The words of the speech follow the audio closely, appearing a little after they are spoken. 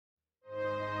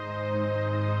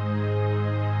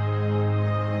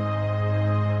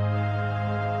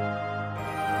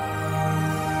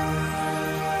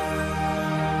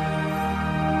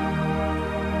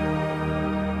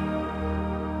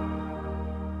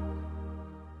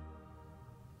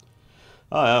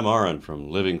Hi, I'm Aaron from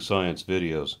Living Science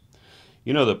Videos.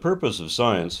 You know, the purpose of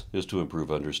science is to improve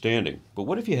understanding. But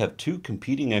what if you have two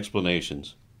competing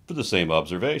explanations for the same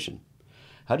observation?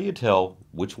 How do you tell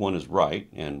which one is right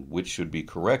and which should be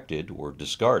corrected or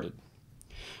discarded?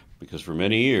 Because for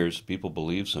many years, people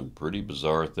believed some pretty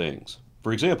bizarre things.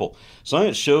 For example,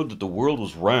 science showed that the world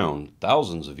was round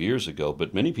thousands of years ago,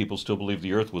 but many people still believed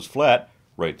the earth was flat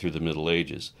right through the Middle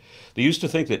Ages. They used to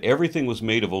think that everything was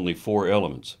made of only four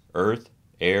elements: earth,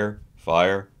 air,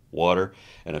 fire, water,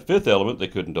 and a fifth element they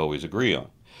couldn't always agree on.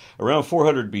 Around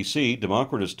 400 BC,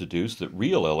 Democritus deduced that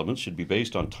real elements should be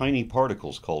based on tiny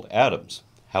particles called atoms.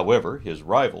 However, his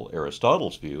rival,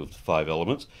 Aristotle's view of the five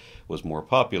elements, was more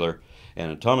popular,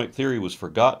 and atomic theory was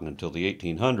forgotten until the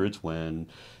 1800s when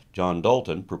John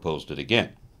Dalton proposed it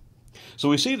again. So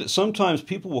we see that sometimes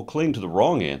people will cling to the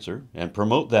wrong answer and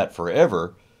promote that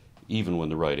forever, even when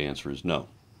the right answer is no.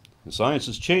 And science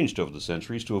has changed over the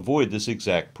centuries to avoid this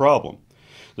exact problem.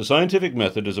 The scientific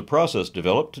method is a process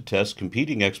developed to test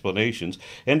competing explanations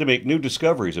and to make new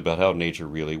discoveries about how nature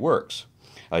really works.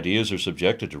 Ideas are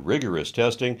subjected to rigorous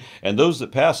testing, and those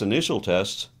that pass initial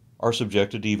tests are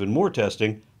subjected to even more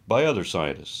testing by other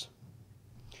scientists.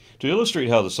 To illustrate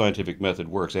how the scientific method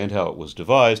works and how it was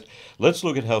devised, let's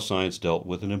look at how science dealt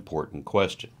with an important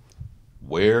question.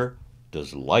 Where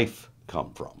does life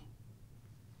come from?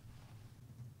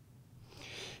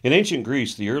 In ancient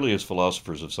Greece, the earliest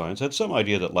philosophers of science had some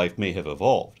idea that life may have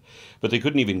evolved, but they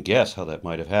couldn't even guess how that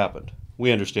might have happened.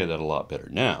 We understand that a lot better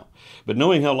now, but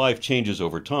knowing how life changes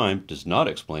over time does not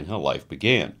explain how life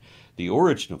began. The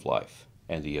origin of life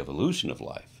and the evolution of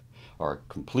life are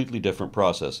completely different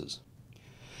processes.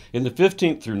 In the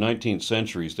 15th through 19th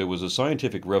centuries, there was a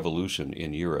scientific revolution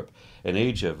in Europe, an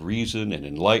age of reason and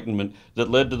enlightenment that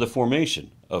led to the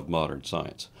formation of modern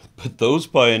science. But those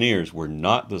pioneers were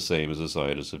not the same as the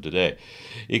scientists of today.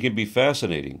 It can be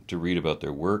fascinating to read about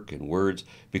their work and words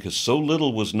because so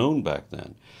little was known back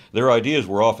then. Their ideas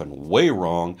were often way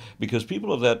wrong because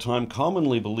people of that time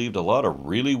commonly believed a lot of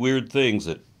really weird things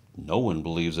that no one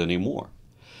believes anymore.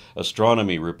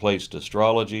 Astronomy replaced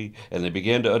astrology, and they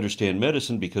began to understand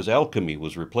medicine because alchemy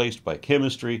was replaced by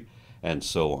chemistry, and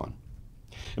so on.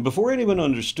 And before anyone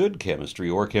understood chemistry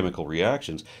or chemical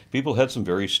reactions, people had some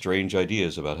very strange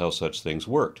ideas about how such things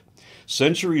worked.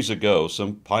 Centuries ago,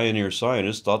 some pioneer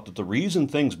scientists thought that the reason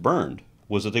things burned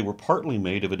was that they were partly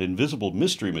made of an invisible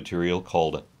mystery material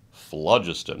called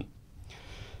phlogiston.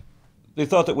 They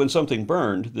thought that when something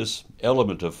burned, this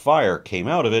element of fire came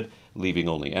out of it, leaving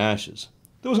only ashes.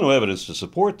 There was no evidence to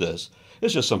support this.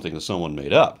 It's just something that someone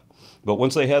made up. But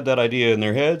once they had that idea in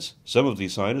their heads, some of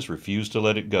these scientists refused to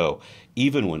let it go,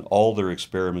 even when all their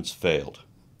experiments failed.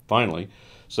 Finally,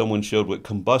 someone showed what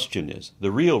combustion is, the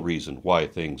real reason why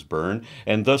things burn,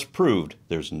 and thus proved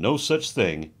there's no such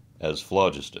thing as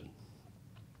phlogiston.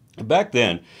 Back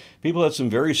then, people had some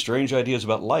very strange ideas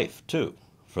about life, too.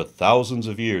 For thousands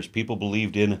of years, people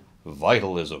believed in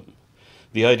vitalism.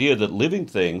 The idea that living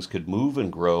things could move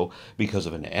and grow because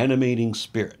of an animating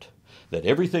spirit, that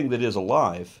everything that is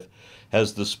alive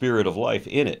has the spirit of life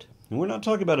in it. And we're not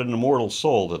talking about an immortal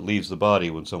soul that leaves the body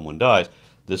when someone dies.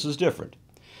 This is different.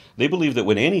 They believed that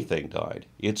when anything died,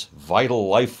 its vital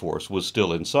life force was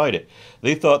still inside it.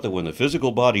 They thought that when the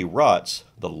physical body rots,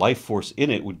 the life force in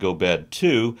it would go bad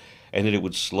too, and that it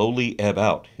would slowly ebb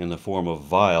out in the form of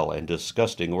vile and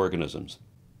disgusting organisms.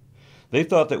 They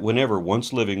thought that whenever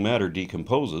once living matter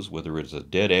decomposes, whether it's a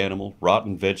dead animal,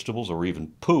 rotten vegetables, or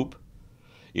even poop,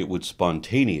 it would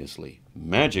spontaneously,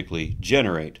 magically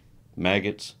generate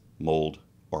maggots, mold,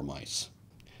 or mice.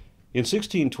 In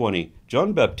 1620,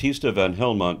 John Baptista van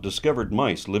Helmont discovered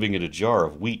mice living in a jar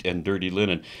of wheat and dirty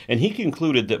linen, and he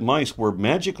concluded that mice were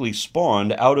magically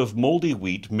spawned out of moldy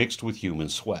wheat mixed with human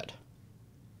sweat.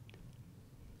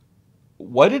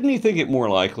 Why didn't he think it more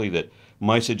likely that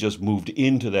mice had just moved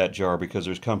into that jar because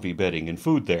there's comfy bedding and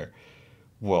food there?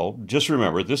 Well, just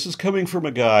remember, this is coming from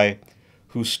a guy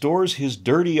who stores his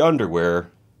dirty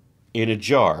underwear in a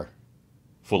jar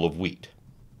full of wheat.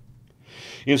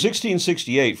 In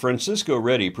 1668, Francisco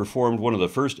Redi performed one of the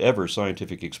first ever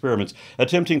scientific experiments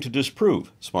attempting to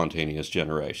disprove spontaneous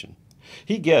generation.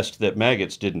 He guessed that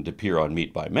maggots didn't appear on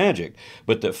meat by magic,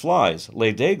 but that flies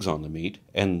laid eggs on the meat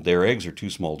and their eggs are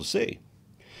too small to see.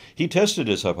 He tested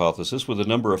his hypothesis with a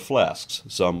number of flasks,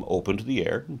 some open to the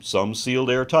air, some sealed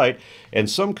airtight, and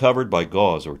some covered by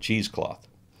gauze or cheesecloth.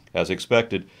 As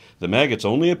expected, the maggots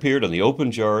only appeared on the open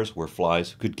jars where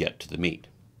flies could get to the meat.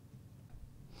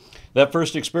 That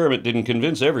first experiment didn't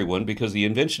convince everyone because the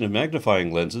invention of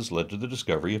magnifying lenses led to the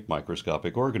discovery of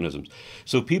microscopic organisms.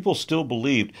 So people still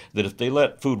believed that if they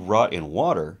let food rot in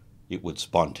water, it would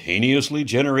spontaneously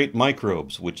generate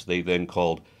microbes, which they then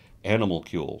called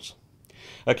animalcules.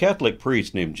 A Catholic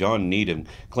priest named John Needham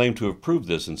claimed to have proved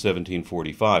this in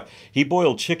 1745. He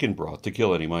boiled chicken broth to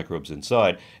kill any microbes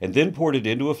inside, and then poured it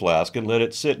into a flask and let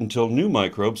it sit until new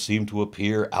microbes seemed to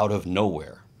appear out of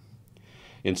nowhere.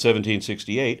 In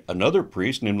 1768, another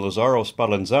priest named Lazzaro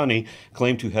Spallanzani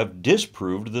claimed to have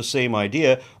disproved the same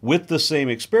idea with the same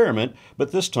experiment,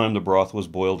 but this time the broth was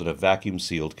boiled in a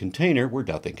vacuum-sealed container where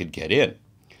nothing could get in.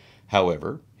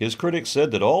 However, his critics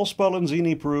said that all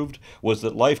Spallanzani proved was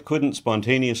that life couldn't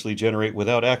spontaneously generate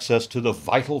without access to the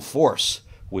vital force,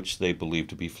 which they believed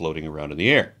to be floating around in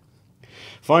the air.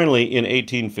 Finally, in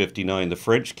 1859, the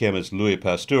French chemist Louis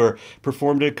Pasteur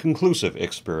performed a conclusive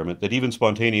experiment that even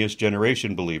spontaneous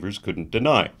generation believers couldn't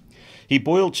deny. He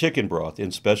boiled chicken broth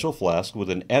in special flasks with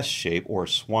an S-shape or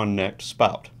swan-necked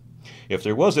spout. If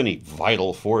there was any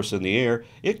vital force in the air,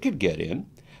 it could get in,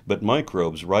 but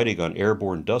microbes riding on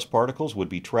airborne dust particles would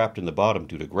be trapped in the bottom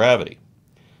due to gravity.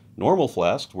 Normal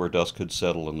flasks, where dust could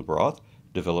settle in the broth,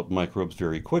 developed microbes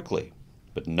very quickly.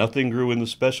 But nothing grew in the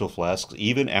special flasks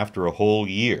even after a whole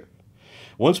year.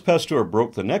 Once Pasteur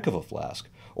broke the neck of a flask,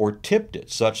 or tipped it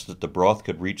such that the broth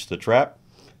could reach the trap,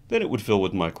 then it would fill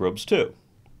with microbes too.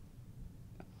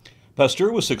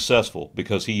 Pasteur was successful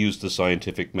because he used the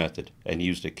scientific method and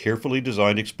used a carefully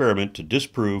designed experiment to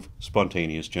disprove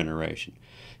spontaneous generation.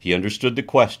 He understood the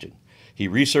question. He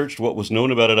researched what was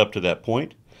known about it up to that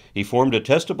point. He formed a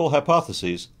testable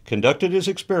hypothesis, conducted his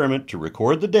experiment to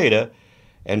record the data,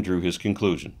 and drew his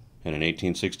conclusion. And in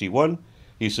 1861,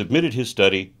 he submitted his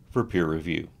study for peer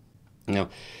review. Now,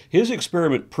 his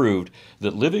experiment proved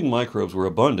that living microbes were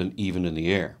abundant even in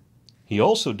the air. He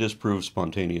also disproved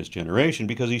spontaneous generation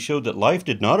because he showed that life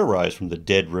did not arise from the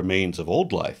dead remains of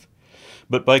old life,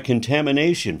 but by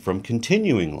contamination from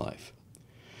continuing life.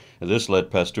 And this led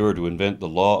Pasteur to invent the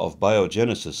law of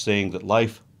biogenesis, saying that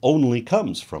life only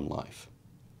comes from life.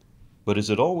 But is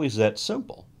it always that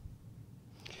simple?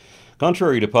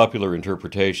 Contrary to popular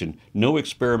interpretation, no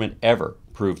experiment ever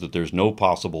proved that there's no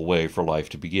possible way for life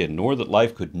to begin, nor that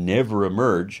life could never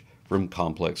emerge from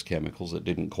complex chemicals that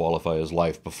didn't qualify as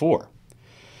life before.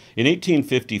 In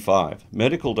 1855,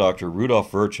 medical doctor Rudolf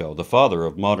Virchow, the father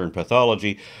of modern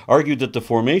pathology, argued that the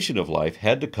formation of life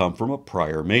had to come from a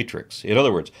prior matrix. In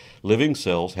other words, living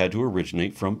cells had to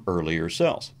originate from earlier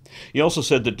cells. He also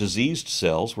said that diseased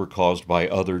cells were caused by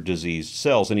other diseased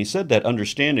cells, and he said that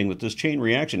understanding that this chain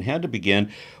reaction had to begin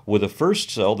with a first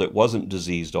cell that wasn't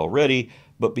diseased already,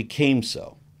 but became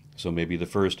so. So maybe the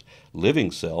first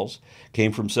living cells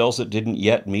came from cells that didn't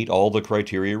yet meet all the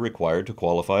criteria required to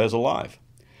qualify as alive.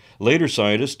 Later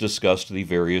scientists discussed the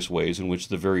various ways in which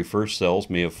the very first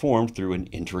cells may have formed through an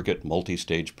intricate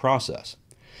multi-stage process.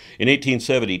 In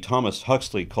 1870, Thomas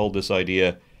Huxley called this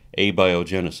idea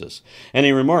abiogenesis, and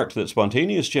he remarked that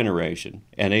spontaneous generation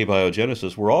and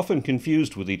abiogenesis were often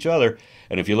confused with each other,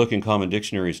 and if you look in common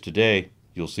dictionaries today,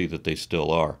 you'll see that they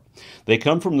still are. They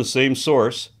come from the same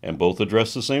source and both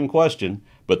address the same question,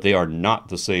 but they are not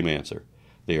the same answer.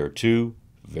 They are two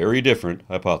very different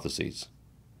hypotheses.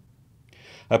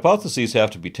 Hypotheses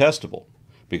have to be testable,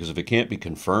 because if it can't be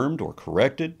confirmed or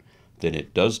corrected, then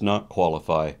it does not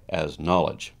qualify as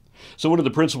knowledge. So one of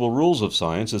the principal rules of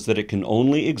science is that it can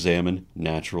only examine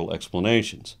natural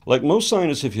explanations. Like most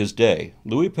scientists of his day,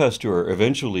 Louis Pasteur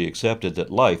eventually accepted that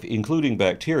life, including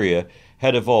bacteria,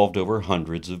 had evolved over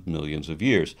hundreds of millions of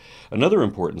years. Another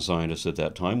important scientist at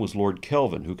that time was Lord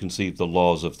Kelvin, who conceived the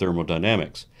laws of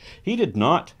thermodynamics. He did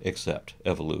not accept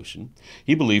evolution.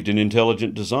 He believed in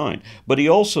intelligent design, but he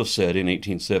also said in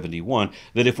 1871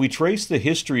 that if we trace the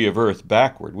history of Earth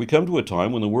backward, we come to a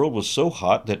time when the world was so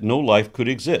hot that no life could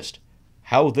exist.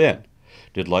 How then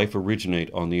did life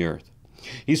originate on the Earth?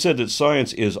 He said that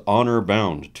science is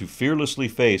honor-bound to fearlessly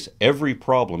face every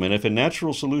problem, and if a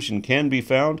natural solution can be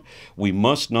found, we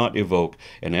must not evoke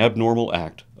an abnormal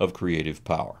act of creative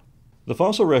power. The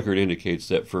fossil record indicates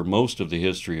that for most of the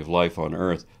history of life on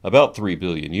Earth, about 3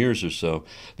 billion years or so,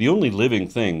 the only living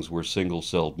things were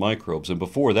single-celled microbes, and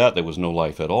before that there was no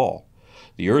life at all.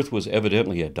 The Earth was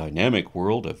evidently a dynamic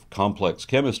world of complex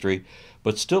chemistry,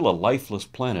 but still a lifeless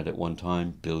planet at one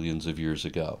time billions of years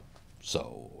ago.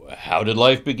 So, how did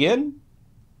life begin?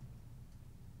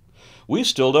 We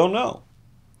still don't know.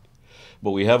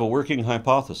 But we have a working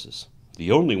hypothesis,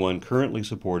 the only one currently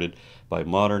supported by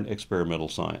modern experimental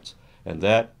science, and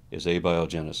that is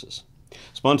abiogenesis.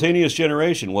 Spontaneous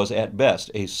generation was at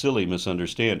best a silly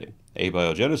misunderstanding.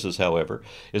 Abiogenesis, however,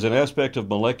 is an aspect of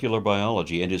molecular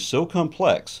biology and is so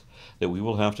complex that we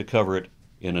will have to cover it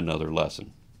in another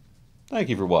lesson. Thank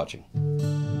you for watching.